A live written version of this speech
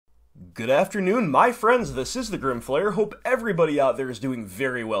Good afternoon, my friends. This is the Grim Flayer. Hope everybody out there is doing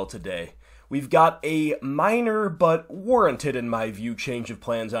very well today. We've got a minor but warranted, in my view, change of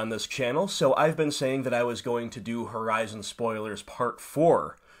plans on this channel. So I've been saying that I was going to do Horizon Spoilers Part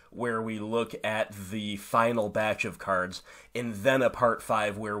 4, where we look at the final batch of cards, and then a Part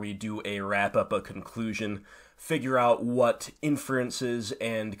 5 where we do a wrap-up, a conclusion, figure out what inferences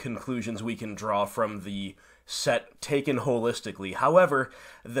and conclusions we can draw from the set taken holistically. However,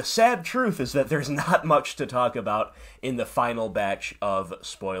 the sad truth is that there's not much to talk about in the final batch of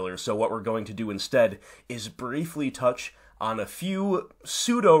spoilers, so what we're going to do instead is briefly touch on a few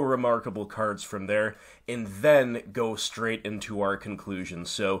pseudo-remarkable cards from there, and then go straight into our conclusion.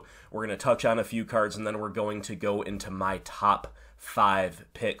 So we're going to touch on a few cards, and then we're going to go into my top 5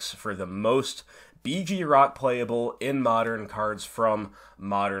 picks for the most BG-Rock-playable in Modern cards from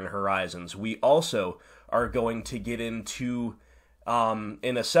Modern Horizons. We also are going to get into,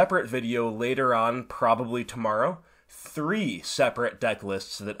 in a separate video later on, probably tomorrow, 3 separate deck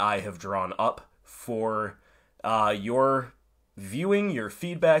lists that I have drawn up for your viewing, your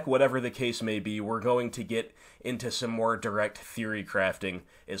feedback, whatever the case may be. We're going to get into some more direct theory crafting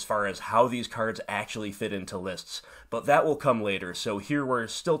as far as how these cards actually fit into lists, but that will come later. So here we're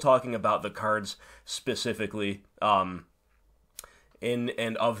still talking about the cards specifically, in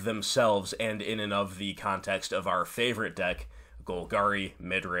and of themselves, and in and of the context of our favorite deck, Golgari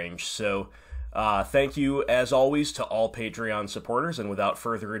Midrange. So, thank you, as always, to all Patreon supporters, and without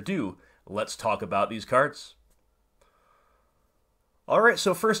further ado, let's talk about these cards. Alright,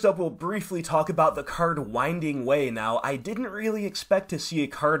 so first up, we'll briefly talk about the card Winding Way. Now, I didn't really expect to see a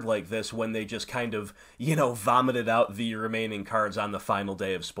card like this when they just kind of, vomited out the remaining cards on the final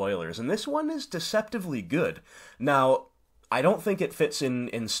day of spoilers, and this one is deceptively good. Now, I don't think it fits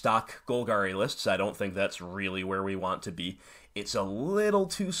in stock Golgari lists. I don't think that's really where we want to be. It's a little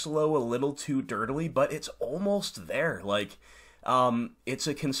too slow, a little too dirtily, but it's almost there. Like, it's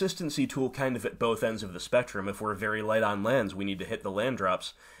a consistency tool kind of at both ends of the spectrum. If we're very light on lands, we need to hit the land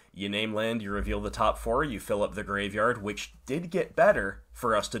drops. You name land, you reveal the top 4, you fill up the graveyard, which did get better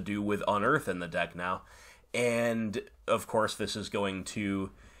for us to do with Unearth in the deck now. And, of course, this is going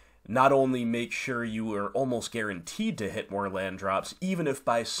to not only make sure you are almost guaranteed to hit more land drops, even if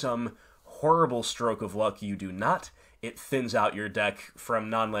by some horrible stroke of luck you do not, it thins out your deck from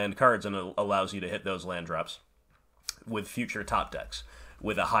non-land cards and allows you to hit those land drops with future top decks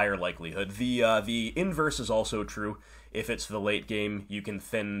with a higher likelihood. The inverse is also true. If it's the late game, you can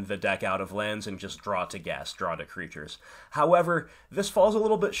thin the deck out of lands and just draw to gas, draw to creatures. However, this falls a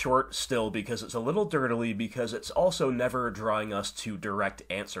little bit short still because it's a little dirtily, because it's also never drawing us to direct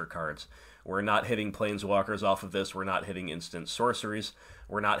answer cards. We're not hitting planeswalkers off of this, we're not hitting instant sorceries,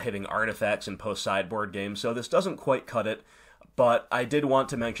 we're not hitting artifacts in post-sideboard games, so this doesn't quite cut it, but I did want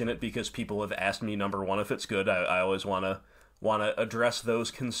to mention it because people have asked me, number one, if it's good. I always want to address those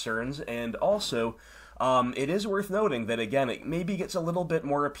concerns, and also, it is worth noting that, again, it maybe gets a little bit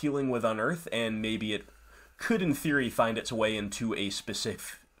more appealing with Unearth, and maybe it could, in theory, find its way into a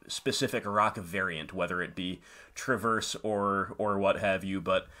specific rock variant, whether it be Traverse or what have you.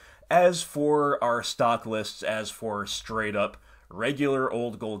 But as for our stock lists, as for straight-up regular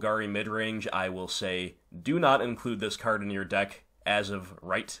old Golgari midrange, I will say do not include this card in your deck as of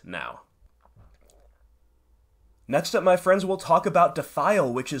right now. Next up, my friends, we'll talk about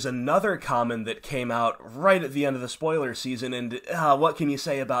Defile, which is another common that came out right at the end of the spoiler season, and what can you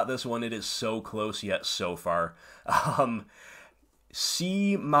say about this one? It is so close, yet so far.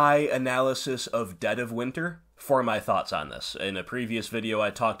 See my analysis of Dead of Winter for my thoughts on this. In a previous video, I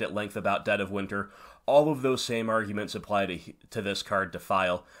talked at length about Dead of Winter. All of those same arguments apply to this card,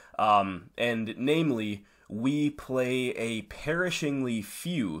 Defile, and namely, we play a perishingly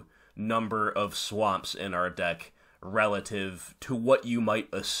few number of swamps in our deck relative to what you might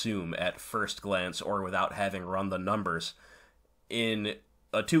assume at first glance or without having run the numbers in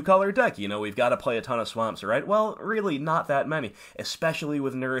a 2-color deck. We've got to play a ton of swamps, right? Well, really not that many, especially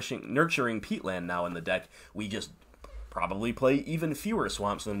with nurturing peatland now in the deck. We just probably play even fewer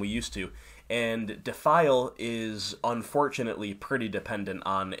swamps than we used to, and Defile is unfortunately pretty dependent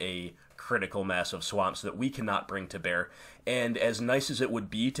on a critical mass of swamps that we cannot bring to bear. And as nice as it would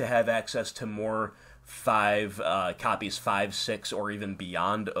be to have access to more 5 copies, 5, 6, or even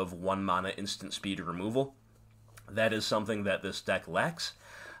beyond of 1 mana instant speed removal, that is something that this deck lacks.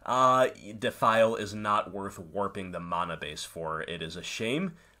 Defile is not worth warping the mana base for. It is a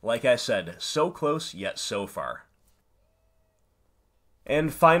shame. Like I said, so close, yet so far.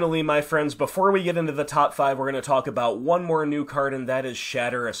 And finally, my friends, before we get into the top 5, we're going to talk about one more new card, and that is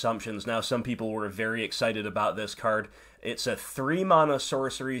Shatter Assumptions. Now, some people were very excited about this card. It's a 3-mana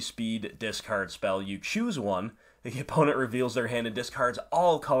sorcery speed discard spell. You choose one, the opponent reveals their hand and discards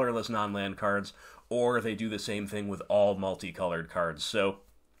all colorless non-land cards, or they do the same thing with all multicolored cards. So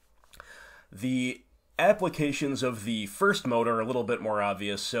the applications of the first mode are a little bit more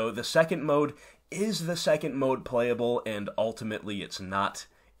obvious. So the second mode, is the second mode playable? And ultimately it's not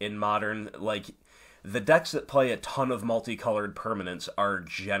in Modern. Like, the decks that play a ton of multicolored permanents are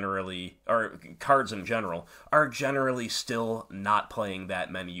generally, or cards in general, are generally still not playing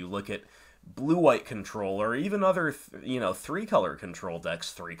that many. You look at blue-white control, or even other, 3-color control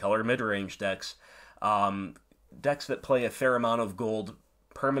decks, 3-color mid-range decks, decks that play a fair amount of gold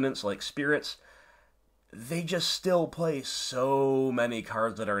permanents like spirits, they just still play so many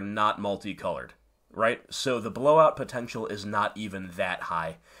cards that are not multicolored, right? So the blowout potential is not even that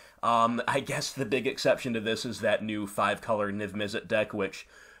high. I guess the big exception to this is that new 5-color Niv Mizzet deck, which,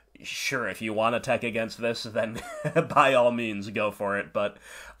 sure, if you want to tech against this, then by all means, go for it. But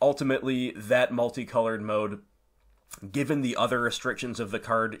ultimately, that multicolored mode, given the other restrictions of the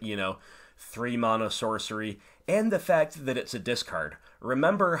card, 3-mana sorcery, and the fact that it's a discard.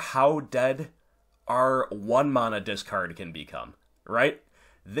 Remember how dead our 1-mana discard can become, right?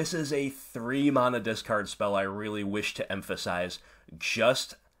 This is a 3-mana discard spell. I really wish to emphasize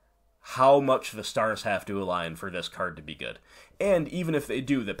just how much the stars have to align for this card to be good. And even if they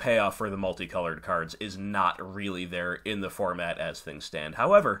do, the payoff for the multicolored cards is not really there in the format as things stand.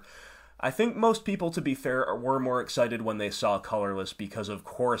 However, I think most people, to be fair, were more excited when they saw colorless because, of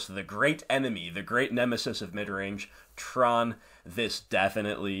course, the great enemy, the great nemesis of midrange, Tron, this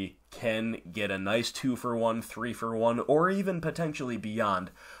definitely can get a nice 2-for-1, 3-for-1, or even potentially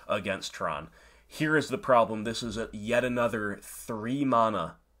beyond against Tron. Here is the problem. This is yet another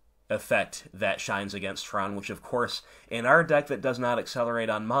 3-mana effect that shines against Tron, which, of course, in our deck that does not accelerate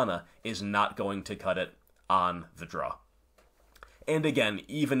on mana, is not going to cut it on the draw. And again,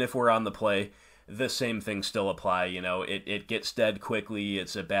 even if we're on the play, the same things still apply. It gets dead quickly,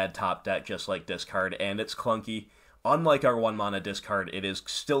 it's a bad top deck just like discard, and it's clunky. Unlike our 1-mana discard, it is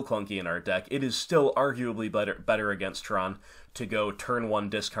still clunky in our deck. It is still arguably better against Tron to go turn 1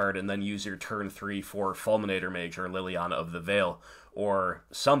 discard and then use your turn 3 for Fulminator Mage or Liliana of the Veil or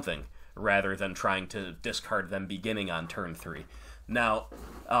something, rather than trying to discard them beginning on turn 3. Now,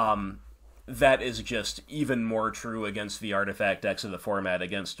 that is just even more true against the artifact decks of the format,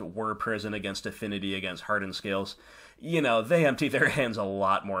 against War Prison, against Affinity, against Hardened Scales. They empty their hands a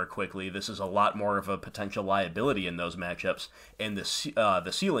lot more quickly. This is a lot more of a potential liability in those matchups, and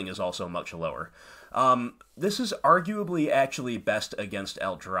the ceiling is also much lower. This is arguably actually best against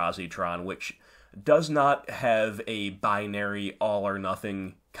Eldrazi Tron, which does not have a binary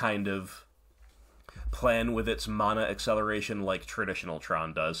all-or-nothing kind of plan with its mana acceleration like traditional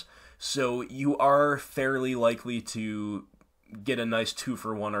Tron does. So you are fairly likely to get a nice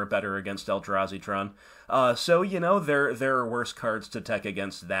 2-for-1 or better against Eldrazi Tron. So there are worse cards to tech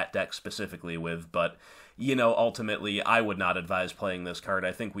against that deck specifically with, but, ultimately, I would not advise playing this card.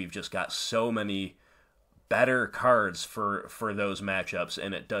 I think we've just got so many better cards for those matchups,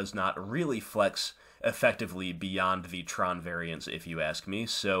 and it does not really flex effectively beyond the Tron variants, if you ask me.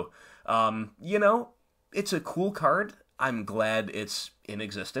 So, it's a cool card. I'm glad it's in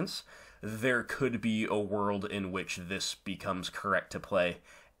existence. There could be a world in which this becomes correct to play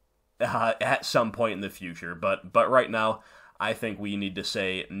at some point in the future, but right now, I think we need to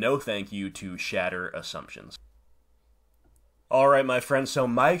say no thank you to Shatter Assumptions. Alright, my friends, so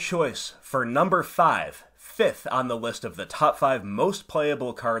my choice for number 5, 5th on the list of the top 5 most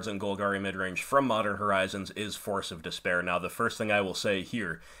playable cards in Golgari midrange from Modern Horizons is Force of Despair. Now, the first thing I will say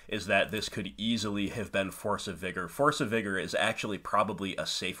here is that this could easily have been Force of Vigor. Force of Vigor is actually probably a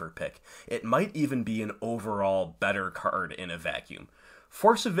safer pick. It might even be an overall better card in a vacuum.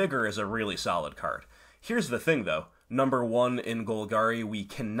 Force of Vigor is a really solid card. Here's the thing, though. Number 1 in Golgari, we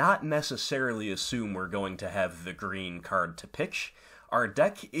cannot necessarily assume we're going to have the green card to pitch. Our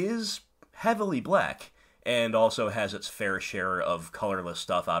deck is heavily black, and also has its fair share of colorless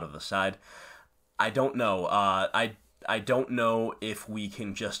stuff out of the side. I don't know. I don't know if we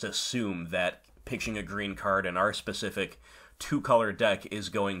can just assume that pitching a green card in our specific 2-color deck is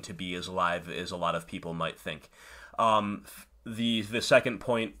going to be as live as a lot of people might think. The second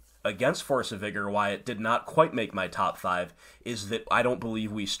point against Force of Vigor, why it did not quite make my top 5, is that I don't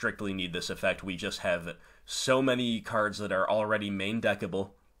believe we strictly need this effect. We just have so many cards that are already main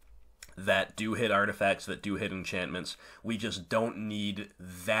deckable, that do hit artifacts, that do hit enchantments. We just don't need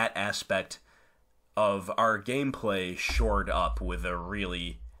that aspect of our gameplay shored up with a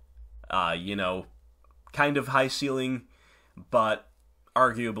really, kind of high ceiling, but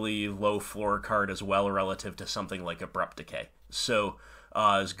arguably low floor card as well relative to something like Abrupt Decay. So,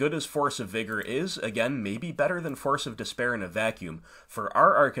 as good as Force of Vigor is, again, maybe better than Force of Despair in a vacuum. For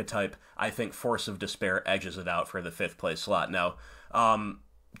our archetype, I think Force of Despair edges it out for the 5th place slot. Now,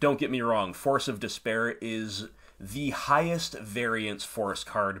 don't get me wrong, Force of Despair is the highest variance Force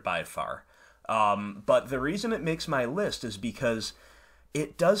card by far. But the reason it makes my list is because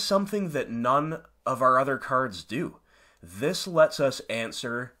it does something that none of our other cards do. This lets us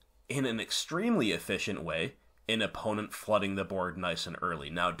answer in an extremely efficient way an opponent flooding the board nice and early.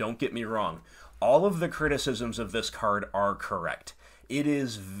 Now, don't get me wrong. All of the criticisms of this card are correct. It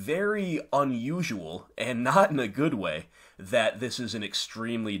is very unusual, and not in a good way, that this is an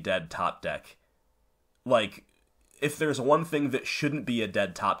extremely dead top deck. Like, if there's one thing that shouldn't be a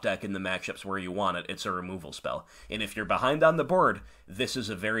dead top deck in the matchups where you want it, it's a removal spell. And if you're behind on the board, this is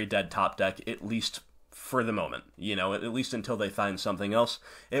a very dead top deck, at least for the moment, at least until they find something else,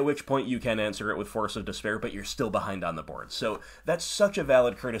 at which point you can answer it with Force of Despair, but you're still behind on the board. So that's such a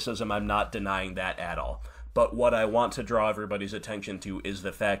valid criticism, I'm not denying that at all. But what I want to draw everybody's attention to is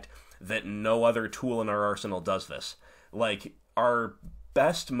the fact that no other tool in our arsenal does this. Like, our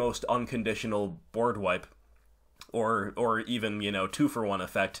best, most unconditional board wipe, or even, 2-for-1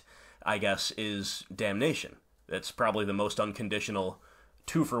 effect, I guess, is Damnation. It's probably the most unconditional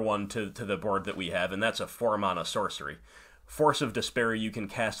 2-for-1 to the board that we have, and that's a 4-mana sorcery. Force of Despair, you can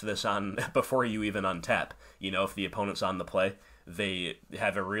cast this on before you even untap. If the opponent's on the play, they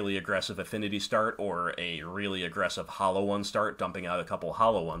have a really aggressive Affinity start or a really aggressive Hollow One start, dumping out a couple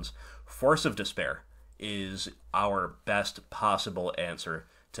Hollow Ones. Force of Despair is our best possible answer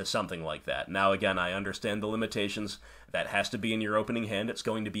to something like that. Now, again, I understand the limitations. That has to be in your opening hand. It's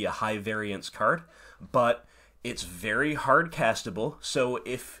going to be a high variance card, but it's very hard castable. So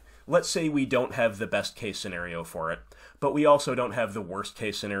if, let's say we don't have the best case scenario for it, but we also don't have the worst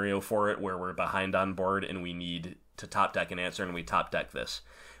case scenario for it where we're behind on board and we need to top deck an answer and we top deck this.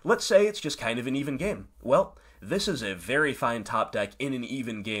 Let's say it's just kind of an even game. Well, this is a very fine top deck in an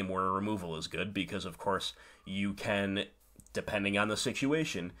even game where a removal is good because, of course, you can, depending on the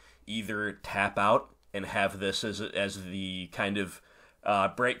situation, either tap out and have this as the kind of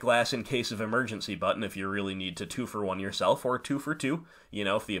break glass in case of emergency button if you really need to 2-for-1 yourself, or 2-for-2,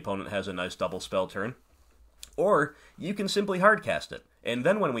 if the opponent has a nice double spell turn. Or you can simply hardcast it. And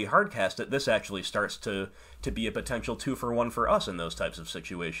then when we hardcast it, this actually starts to be a potential 2-for-1 for us in those types of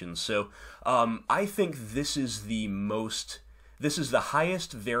situations. So I think this is the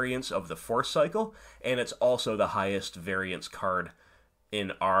highest variance of the Force cycle, and it's also the highest variance card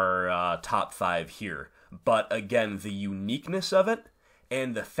in our top 5 here. But again, the uniqueness of it,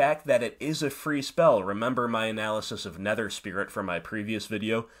 and the fact that it is a free spell, remember my analysis of Nether Spirit from my previous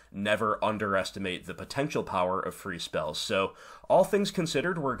video, never underestimate the potential power of free spells. So, all things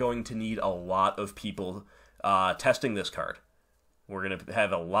considered, we're going to need a lot of people testing this card. We're going to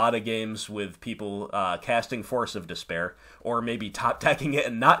have a lot of games with people casting Force of Despair, or maybe top-decking it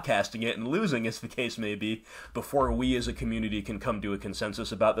and not casting it and losing, as the case may be, before we as a community can come to a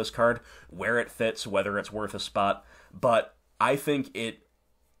consensus about this card, where it fits, whether it's worth a spot. But I think it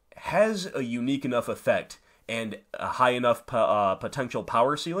has a unique enough effect and a high enough potential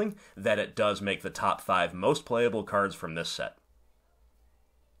power ceiling that it does make the top 5 most playable cards from this set.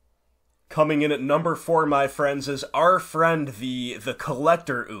 Coming in at number 4, my friends, is our friend, the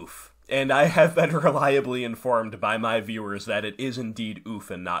Collector Oof. And I have been reliably informed by my viewers that it is indeed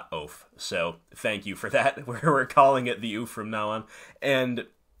Oof and not Oof. So, thank you for that. We're calling it the Oof from now on. And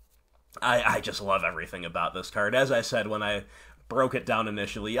I just love everything about this card. As I said when I broke it down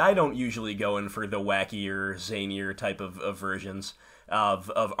initially, I don't usually go in for the wackier, zanier type of versions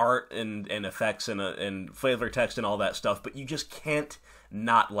of art and effects and flavor text and all that stuff, but you just can't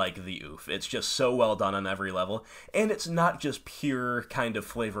not like the Oof. It's just so well done on every level, and it's not just pure kind of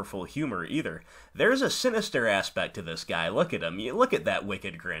flavorful humor either. There's a sinister aspect to this guy. Look at him. Look at that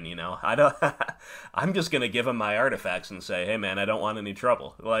wicked grin, I'm just gonna give him my artifacts and say, hey man, I don't want any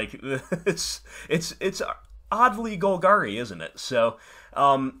trouble. Like, it's oddly Golgari, isn't it? So,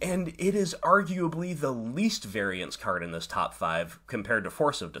 and it is arguably the least variance card in this top 5 compared to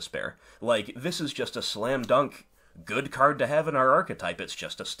Force of Despair. Like, this is just a slam dunk good card to have in our archetype. It's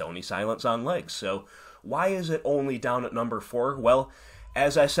just a Stony Silence on legs. So, why is it only down at number 4? Well,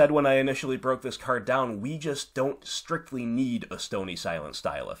 as I said when I initially broke this card down, we just don't strictly need a Stony Silence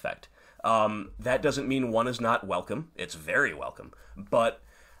style effect. That doesn't mean one is not welcome. It's very welcome. But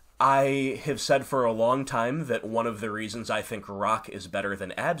I have said for a long time that one of the reasons I think Rock is better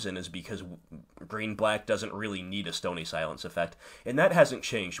than Abzan is because green-black doesn't really need a Stony Silence effect, and that hasn't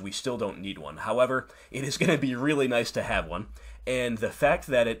changed. We still don't need one. However, it is going to be really nice to have one, and the fact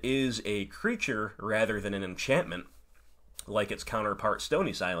that it is a creature rather than an enchantment, like its counterpart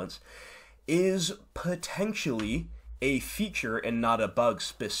Stony Silence, is potentially a feature and not a bug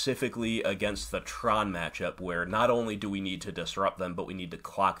specifically against the Tron matchup, where not only do we need to disrupt them, but we need to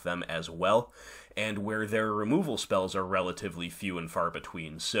clock them as well, and where their removal spells are relatively few and far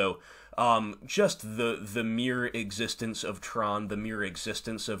between. So just the mere existence of Tron, the mere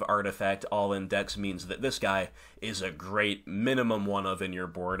existence of Artifact all-in decks means that this guy is a great minimum one of in your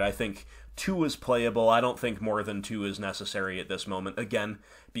board. I think 2 is playable. I don't think more than 2 is necessary at this moment, again,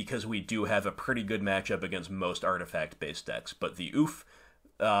 because we do have a pretty good matchup against most Artifact-based decks. But the Oof,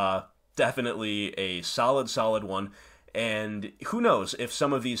 definitely a solid one. And who knows, if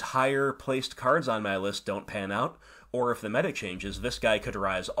some of these higher-placed cards on my list don't pan out, or if the meta changes, this guy could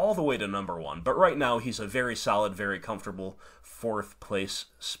rise all the way to number 1. But right now, he's a very solid, very comfortable 4th place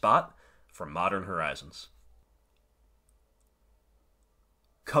spot from Modern Horizons.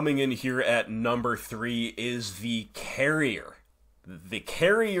 Coming in here at number 3 is the Carrier. The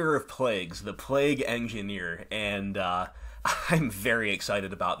Carrier of Plagues, the Plague Engineer, and I'm very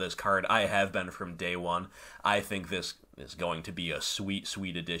excited about this card. I have been from day one. I think this is going to be a sweet,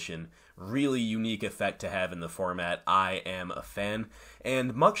 sweet addition. Really unique effect to have in the format. I am a fan.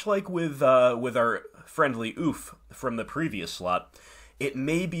 And much like with our friendly Oof from the previous slot, it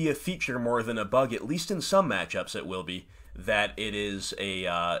may be a feature more than a bug, at least in some matchups it will be, that it is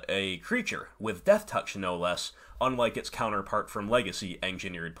a creature with Death Touch, no less, unlike its counterpart from Legacy,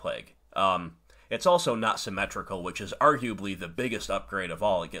 Engineered Plague. It's also not symmetrical, which is arguably the biggest upgrade of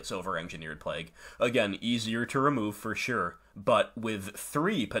all. It gets over Engineered Plague. Again, easier to remove for sure, but with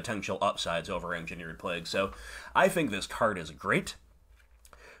 3 potential upsides over Engineered Plague. So I think this card is great.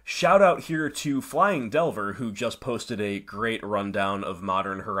 Shout out here to Flying Delver, who just posted a great rundown of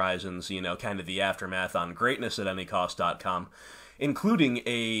Modern Horizons, you know, kind of the aftermath on greatness@anycost.com, including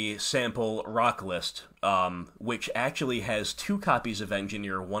a sample rock list, which actually has 2 copies of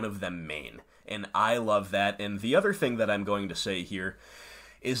Engineer, one of them main. And I love that. And the other thing that I'm going to say here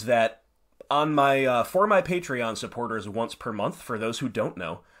is that on my for my Patreon supporters once per month, for those who don't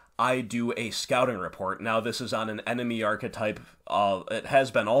know, I do a scouting report. Now, this is on an enemy archetype. It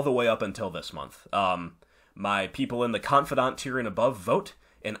has been all the way up until this month. My people in the Confidant tier and above vote,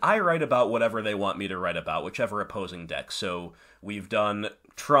 and I write about whatever they want me to write about, whichever opposing deck. So we've done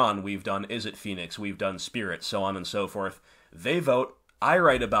Tron, we've done Izzet Phoenix, we've done Spirit, so on and so forth. They vote. I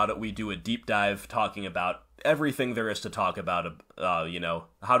write about it. We do a deep dive talking about everything there is to talk about, you know,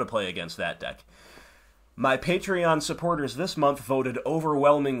 how to play against that deck. My Patreon supporters this month voted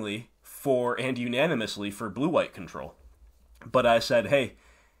overwhelmingly for and unanimously for blue-white control. But I said, hey,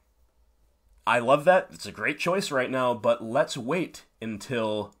 I love that. It's a great choice right now, but let's wait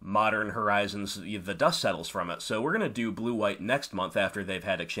until Modern Horizons, the dust settles from it. So we're going to do blue-white next month after they've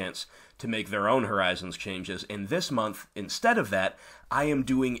had a chance to make their own Horizons changes. And this month, instead of that, I am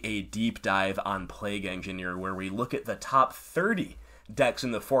doing a deep dive on Plague Engineer, where we look at the top 30 decks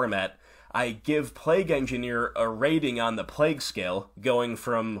in the format. I give Plague Engineer a rating on the Plague scale, going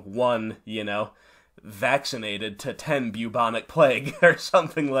from 1, you know, vaccinated to 10 bubonic plague or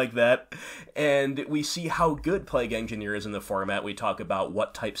something like that, and we see how good Plague Engineer is in the format. We talk about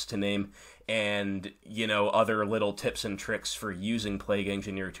what types to name and, you know, other little tips and tricks for using Plague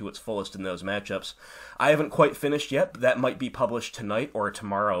Engineer to its fullest in those matchups. I haven't quite finished yet, but that might be published tonight or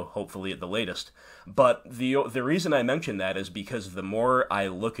tomorrow, hopefully at the latest. But the reason I mention that is because the more I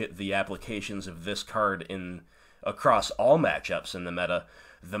look at the applications of this card across all matchups in the meta,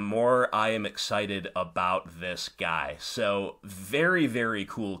 the more I am excited about this guy. So, very, very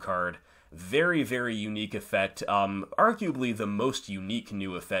cool card. Very, very unique effect. Arguably the most unique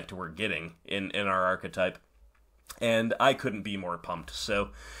new effect we're getting in our archetype. And I couldn't be more pumped. So,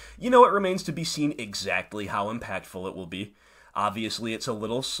 you know, it remains to be seen exactly how impactful it will be. Obviously, it's a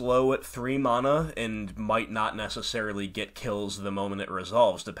little slow at 3 mana and might not necessarily get kills the moment it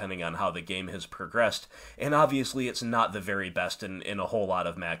resolves, depending on how the game has progressed. And obviously, it's not the very best in a whole lot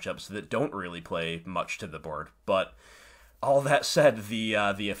of matchups that don't really play much to the board. But all that said, the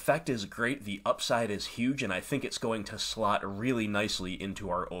effect is great, the upside is huge, and I think it's going to slot really nicely into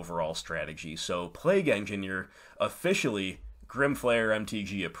our overall strategy. So, Plague Engineer, officially Grim Flayer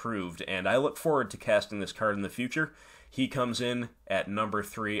MTG approved, and I look forward to casting this card in the future. He comes in at number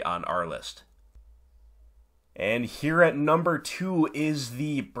 3 on our list. And here at number 2 is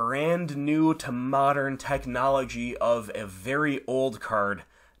the brand new to modern technology of a very old card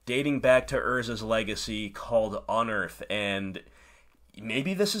dating back to Urza's Legacy called Unearth. And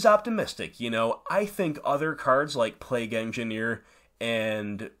maybe this is optimistic. You know, I think other cards like Plague Engineer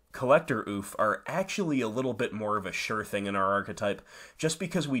and Collector Oof are actually a little bit more of a sure thing in our archetype, just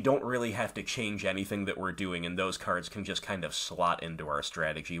because we don't really have to change anything that we're doing, and those cards can just kind of slot into our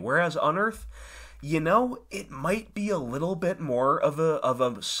strategy. Whereas Unearth, you know, it might be a little bit more of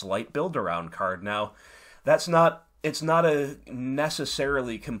a slight build-around card. Now, it's not a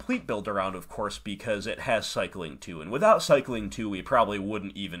necessarily complete build-around, of course, because it has Cycling 2, and without Cycling 2, we probably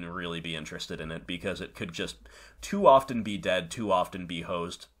wouldn't even really be interested in it, because it could just too often be dead, too often be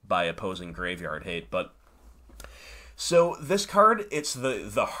hosed by opposing graveyard hate. But so this card, it's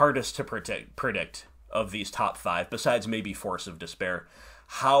the hardest to predict of these top 5, besides maybe Force of Despair,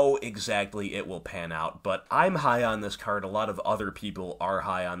 how exactly it will pan out. But I'm high on this card. A lot of other people are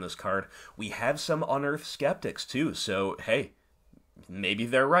high on this card. We have some Unearth skeptics too, so hey, maybe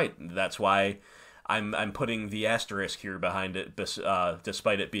they're right. That's why I'm putting the asterisk here behind it,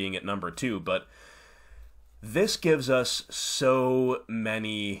 despite it being at number 2. But this gives us so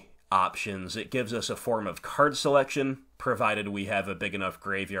many options. It gives us a form of card selection, provided we have a big enough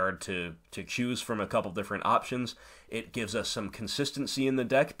graveyard to choose from a couple different options. It gives us some consistency in the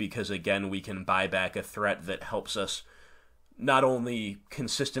deck, because again, we can buy back a threat that helps us not only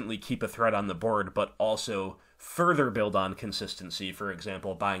consistently keep a threat on the board, but also further build on consistency. For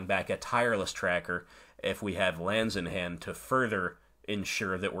example, buying back a Tireless Tracker if we have lands in hand to further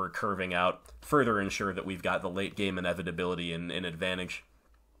ensure that we're curving out, further ensure that we've got the late game inevitability and advantage.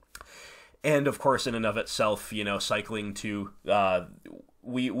 And of course, in and of itself, you know, Cycling 2,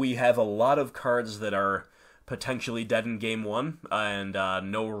 we have a lot of cards that are potentially dead in game 1, and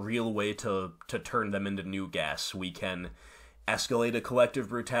no real way to turn them into new gas. We can escalate a Collective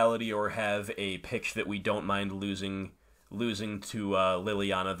Brutality, or have a pitch that we don't mind losing to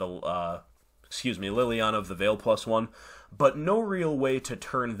Liliana of the Veil +1, but no real way to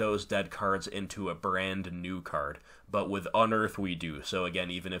turn those dead cards into a brand new card. But with Unearth, we do. So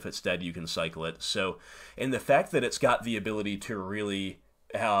again, even if it's dead, you can cycle it. So, and the fact that it's got the ability to really,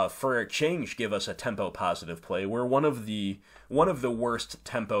 for a change, give us a tempo positive play. We're one of the worst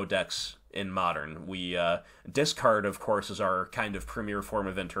tempo decks in Modern. We discard, of course, is our kind of premier form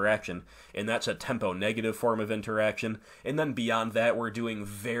of interaction, and that's a tempo negative form of interaction. And then beyond that, we're doing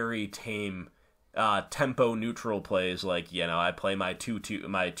very tame tempo neutral plays, like, you know, I play my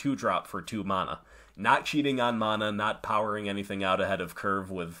 2-drop for 2 mana. Not cheating on mana, not powering anything out ahead of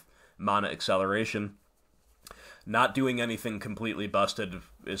curve with mana acceleration, not doing anything completely busted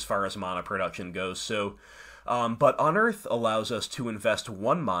as far as mana production goes. So, but Unearth allows us to invest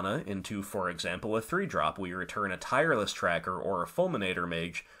 1 mana into, for example, a 3-drop. We return a Tireless Tracker or a Fulminator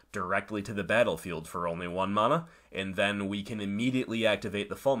Mage directly to the battlefield for only 1 mana, and then we can immediately activate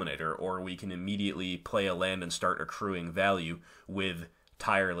the Fulminator, or we can immediately play a land and start accruing value with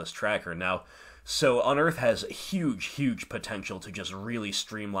Tireless Tracker. Now, so Unearth has huge potential to just really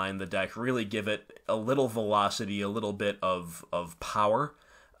streamline the deck, really give it a little velocity, a little bit of power,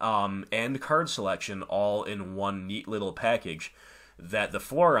 and card selection all in one neat little package, that the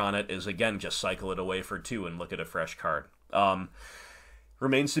floor on it is, again, just cycle it away for 2 and look at a fresh card.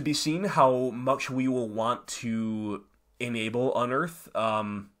 Remains to be seen how much we will want to enable Unearth.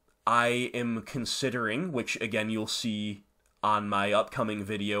 I am considering, which again you'll see on my upcoming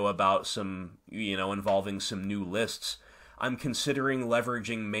video about some, you know, involving some new lists, I'm considering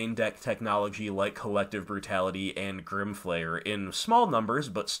leveraging main deck technology like Collective Brutality and Grim Flayer in small numbers,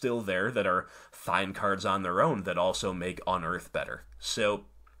 but still there, that are fine cards on their own that also make Unearth better. So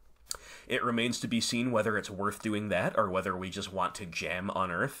it remains to be seen whether it's worth doing that, or whether we just want to jam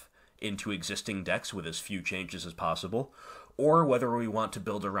Unearth into existing decks with as few changes as possible, or whether we want to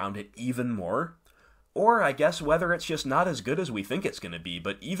build around it even more, or I guess whether it's just not as good as we think it's going to be.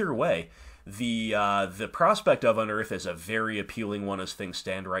 But either way, the prospect of Unearth is a very appealing one as things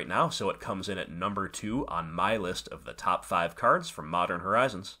stand right now, so it comes in at number 2 on my list of the top 5 cards from Modern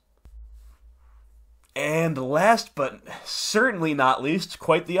Horizons. And last but certainly not least,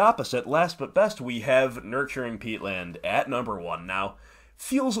 quite the opposite, last but best, we have Nurturing Peatland at number 1. Now,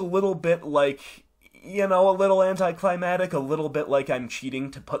 feels a little bit like, you know, a little anticlimactic, a little bit like I'm cheating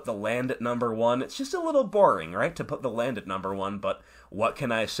to put the land at number 1. It's just a little boring, right, to put the land at number 1, but what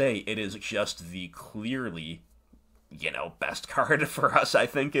can I say? It is just the clearly, you know, best card for us, I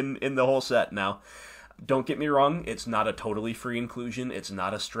think, in the whole set. Now, don't get me wrong, it's not a totally free inclusion, it's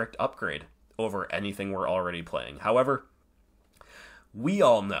not a strict upgrade over anything we're already playing. However, we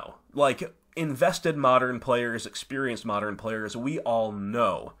all know, like, invested Modern players, experienced Modern players, we all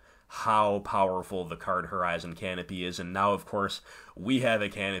know how powerful the card Horizon canopy is, and now, of course, we have a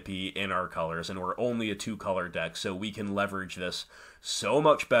canopy in our colors, and we're only a 2-color deck, so we can leverage this so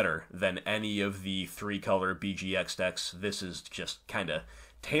much better than any of the 3-color BGX decks. This is just kind of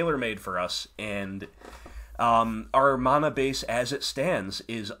tailor-made for us, and our mana base as it stands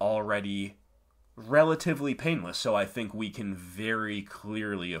is already relatively painless, so I think we can very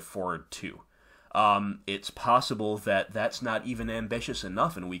clearly afford 2. It's possible that that's not even ambitious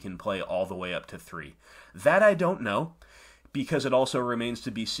enough and we can play all the way up to 3. That I don't know, because it also remains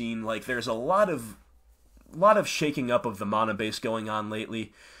to be seen. Like, there's a lot of shaking up of the mana base going on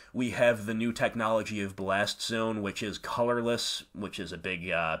lately. We have the new technology of Blast Zone, which is colorless, which is a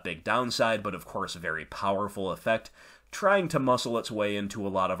big downside, but of course a very powerful effect, trying to muscle its way into a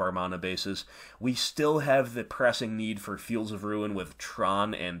lot of our mana bases. We still have the pressing need for Fields of Ruin with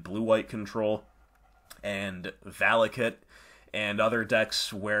Tron and blue-white control, and Valakut, and other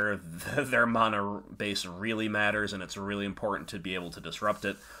decks where their mana base really matters, and it's really important to be able to disrupt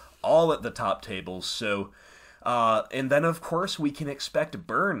it, all at the top tables. So, and then of course we can expect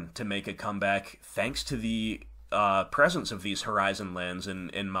Burn to make a comeback thanks to the presence of these Horizon lands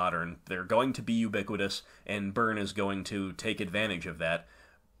in Modern. They're going to be ubiquitous, and Burn is going to take advantage of that,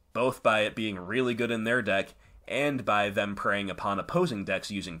 both by it being really good in their deck, and by them preying upon opposing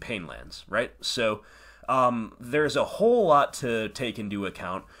decks using Pain lands, right? So, there's a whole lot to take into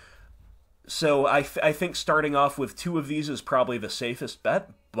account. So I think starting off with 2 of these is probably the safest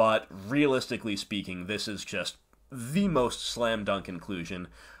bet, but realistically speaking, this is just the most slam dunk inclusion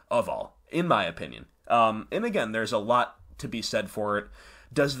of all, in my opinion. And again, there's a lot to be said for it.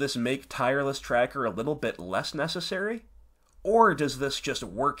 Does this make Tireless Tracker a little bit less necessary? Or does this just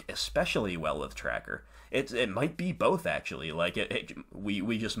work especially well with Tracker? It might be both, actually. Like,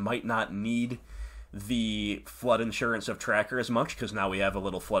 we just might not need the flood insurance of Tracker as much, because now we have a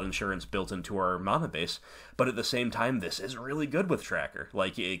little flood insurance built into our mana base, but at the same time, this is really good with Tracker.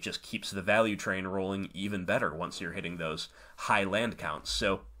 Like, it just keeps the value train rolling even better once you're hitting those high land counts.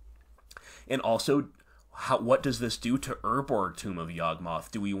 So, and also, what does this do to Urborg Tomb of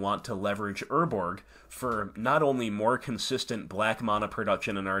Yawgmoth? Do we want to leverage Urborg for not only more consistent black mana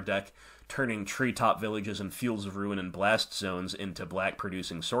production in our deck, turning Treetop Villages and Fields of Ruin and Blast Zones into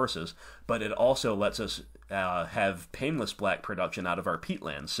black-producing sources, but it also lets us have painless black production out of our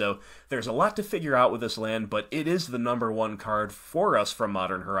peatlands. So there's a lot to figure out with this land, but it is the #1 card for us from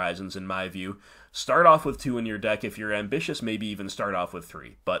Modern Horizons, in my view. Start off with 2 in your deck. If you're ambitious, maybe even start off with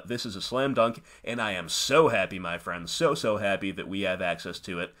 3. But this is a slam dunk, and I am so happy, my friends, so happy that we have access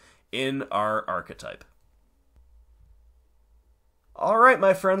to it in our archetype. Alright,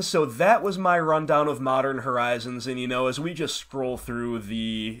 my friends, so that was my rundown of Modern Horizons, and, as we just scroll through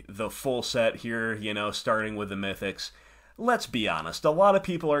the full set here, starting with the Mythics, let's be honest, a lot of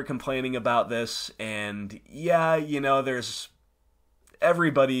people are complaining about this, and yeah, there's...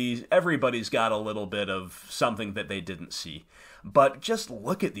 Everybody's got a little bit of something that they didn't see. But just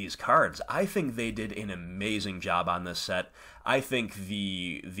look at these cards. I think they did an amazing job on this set. I think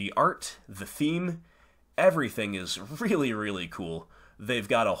the art, the theme, everything is really, really cool. They've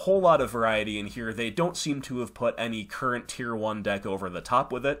got a whole lot of variety in here. They don't seem to have put any current Tier 1 deck over the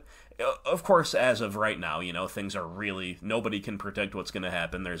top with it. Of course, as of right now, things are really... Nobody can predict what's going to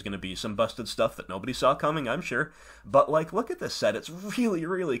happen. There's going to be some busted stuff that nobody saw coming, I'm sure. But, look at this set. It's really,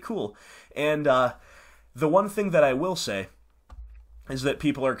 really cool. And the one thing that I will say is that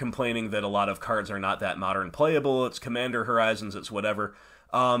people are complaining that a lot of cards are not that modern playable. It's Commander Horizons, it's whatever.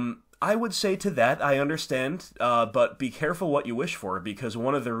 I would say to that, I understand, but be careful what you wish for, because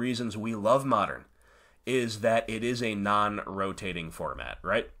one of the reasons we love Modern is that it is a non-rotating format,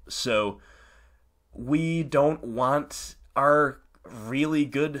 right? So we don't want our really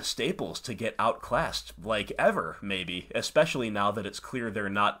good staples to get outclassed, ever, maybe, especially now that it's clear they're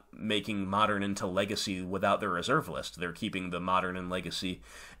not making Modern into Legacy without their reserve list. They're keeping the Modern and Legacy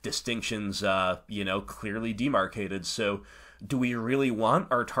distinctions, clearly demarcated. So do we really want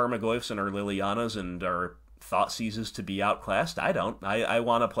our Tarmogoyfs and our Lilianas and our Thoughtseizes to be outclassed? I don't. I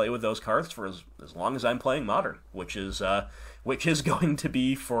want to play with those cards for as long as I'm playing Modern, which is going to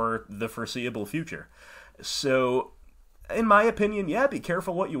be for the foreseeable future. So, in my opinion, yeah, be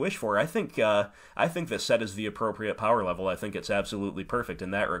careful what you wish for. I think this set is the appropriate power level. I think it's absolutely perfect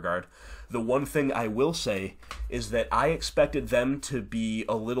in that regard. The one thing I will say is that I expected them to be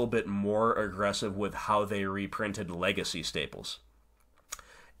a little bit more aggressive with how they reprinted Legacy staples,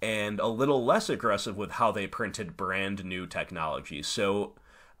 and a little less aggressive with how they printed brand new technology. So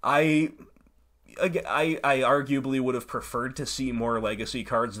I arguably would have preferred to see more Legacy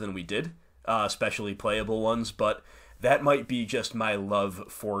cards than we did, especially playable ones, but that might be just my love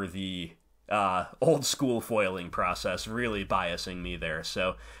for the old school foiling process really biasing me there.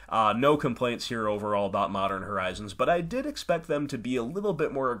 So no complaints here overall about Modern Horizons, but I did expect them to be a little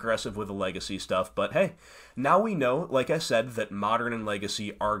bit more aggressive with the Legacy stuff. But hey, now we know, like I said, that Modern and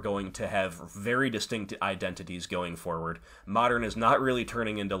Legacy are going to have very distinct identities going forward. Modern is not really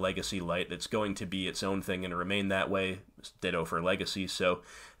turning into Legacy Light. It's going to be its own thing and remain that way. Ditto for Legacy. So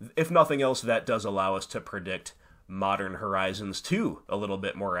if nothing else, that does allow us to predict Modern Horizons 2 a little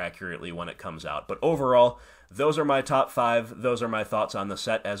bit more accurately when it comes out. But overall, those are my top 5. Those are my thoughts on the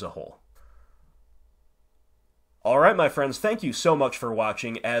set as a whole. Alright, my friends, thank you so much for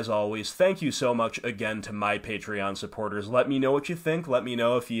watching. As always, thank you so much again to my Patreon supporters. Let me know what you think. Let me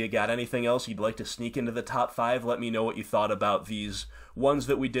know if you got anything else you'd like to sneak into the top 5. Let me know what you thought about these ones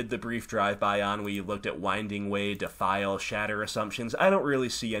that we did the brief drive-by on. We looked at Winding Way, Defile, Shatter Assumptions. I don't really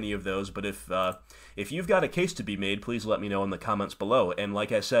see any of those, but if you've got a case to be made, please let me know in the comments below. And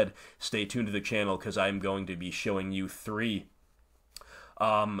like I said, stay tuned to the channel because I'm going to be showing you 3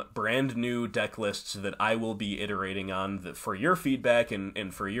 brand new deck lists that I will be iterating on for your feedback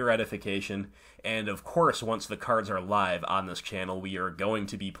and for your edification. And of course, once the cards are live on this channel, we are going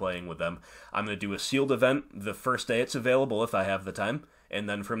to be playing with them. I'm going to do a sealed event the first day it's available if I have the time. And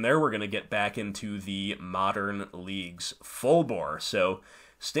then from there, we're going to get back into the Modern Leagues full bore. So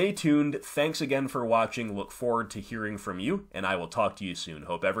stay tuned. Thanks again for watching. Look forward to hearing from you, and I will talk to you soon.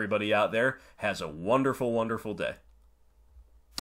 Hope everybody out there has a wonderful, wonderful day.